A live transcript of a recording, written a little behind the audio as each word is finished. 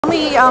Tell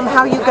me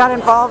how you got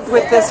involved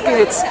with this.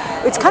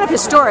 It's kind of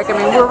historic. I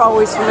mean, we're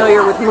always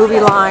familiar with Movie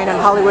Line and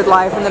Hollywood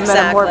Life and the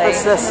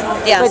metamorphosis.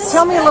 Yes. But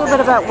tell me a little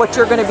bit about what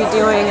you're going to be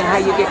doing and how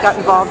you got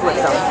involved with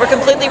them. We're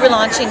completely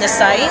relaunching the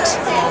site.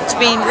 It's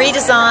being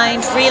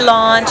redesigned,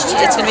 relaunched.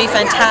 It's going to be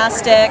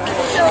fantastic.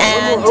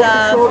 And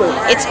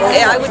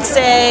I would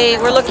say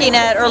we're looking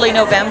at early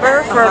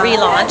November for a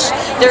relaunch.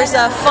 There's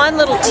a fun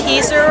little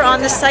teaser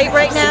on the site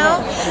right now,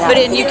 but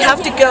you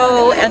have to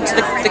go into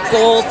the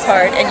gold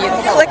part and you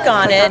click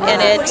on it,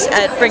 and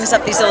it brings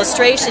up these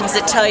illustrations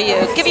that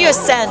give you a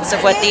sense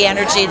of what the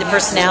energy, the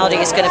personality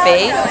is going to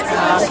be.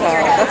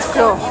 Okay, that's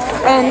cool.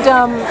 And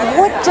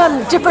what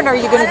different are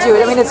you going to do?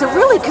 I mean, it's a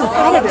really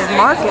competitive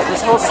market,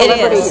 this whole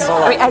celebrity. It is.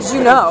 I mean, as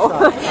you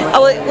know.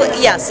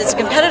 Yes, it's a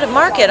competitive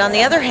market. On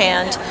the other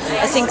hand,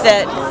 I think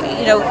that,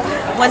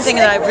 one thing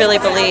that I really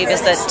believe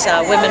is that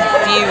women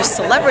view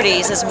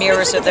celebrities as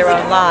mirrors of their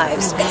own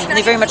lives. And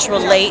they very much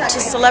relate to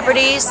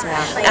celebrities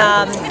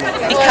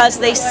because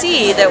they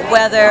see that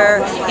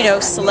whether,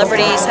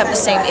 celebrities have the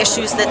same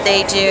issues that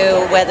they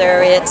do,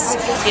 whether it's,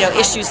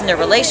 issues in their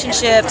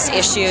relationships,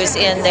 issues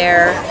in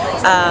their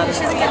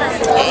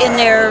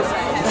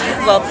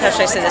well, how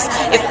should I say this?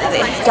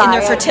 In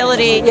their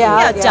fertility,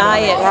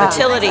 diet,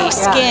 fertility,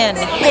 skin,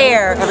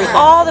 hair,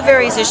 all the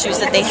various issues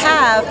that they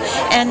have.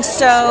 And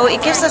so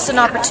it gives us an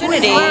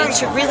opportunity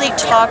to really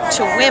talk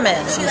to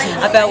women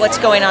about what's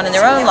going on in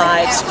their own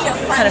lives,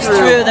 kind of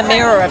through the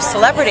mirror of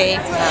celebrity.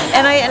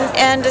 And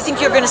I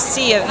think you're going to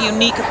see a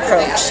unique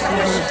approach.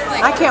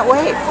 I can't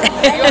wait.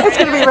 It's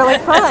going to be really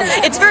fun.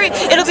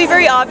 It'll be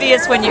very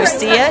obvious when you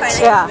see it.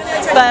 Yeah.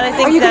 But I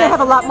think are you going to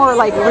have a lot more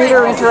like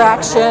reader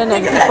interaction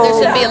and people?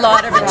 There's going to be a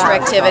lot of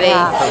interactivity.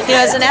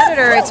 As an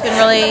editor, it's been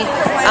really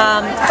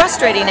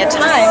frustrating at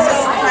times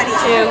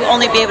to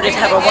only be able to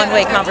have a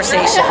one-way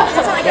conversation.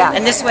 Yeah.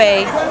 And this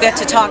way, we have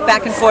to talk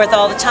back and forth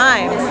all the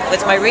time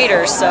with my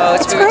readers. So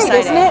it's very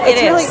great, exciting.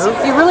 Isn't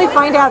it? You really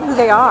find out who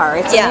they are.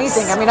 It's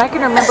amazing. I mean, I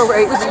can remember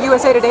it was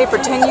USA Today for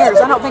 10 years.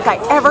 I don't think I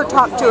ever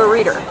talked to a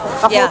reader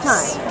the whole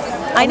time.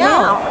 I know.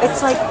 Now,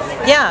 it's like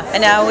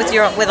and now with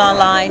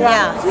online,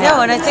 no,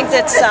 and I think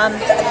that's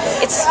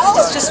it's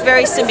just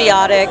very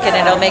symbiotic, and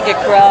it'll make it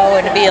grow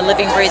and be a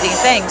living, breathing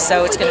thing.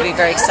 So it's going to be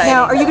very exciting.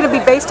 Now, are you going to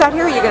be based out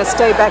here, or are you going to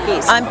stay back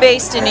east? I'm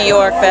based in New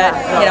York, but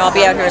I'll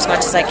be out here as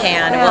much as I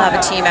can, and we'll have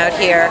a team out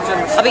here.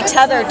 I'll be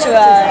tethered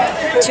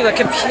to a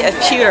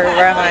computer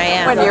wherever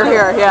I am. When you're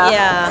here,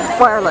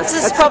 wireless.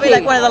 This is probably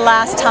like one of the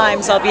last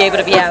times I'll be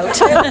able to be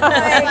out.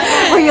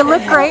 Well, you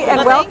look great,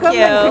 and welcome, thank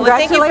you. and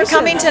congratulations. Thank you for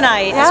coming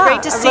tonight. It's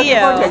great to see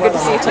you. Good to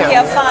see you too. Okay,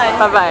 have fun.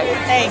 Bye-bye.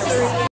 Thanks.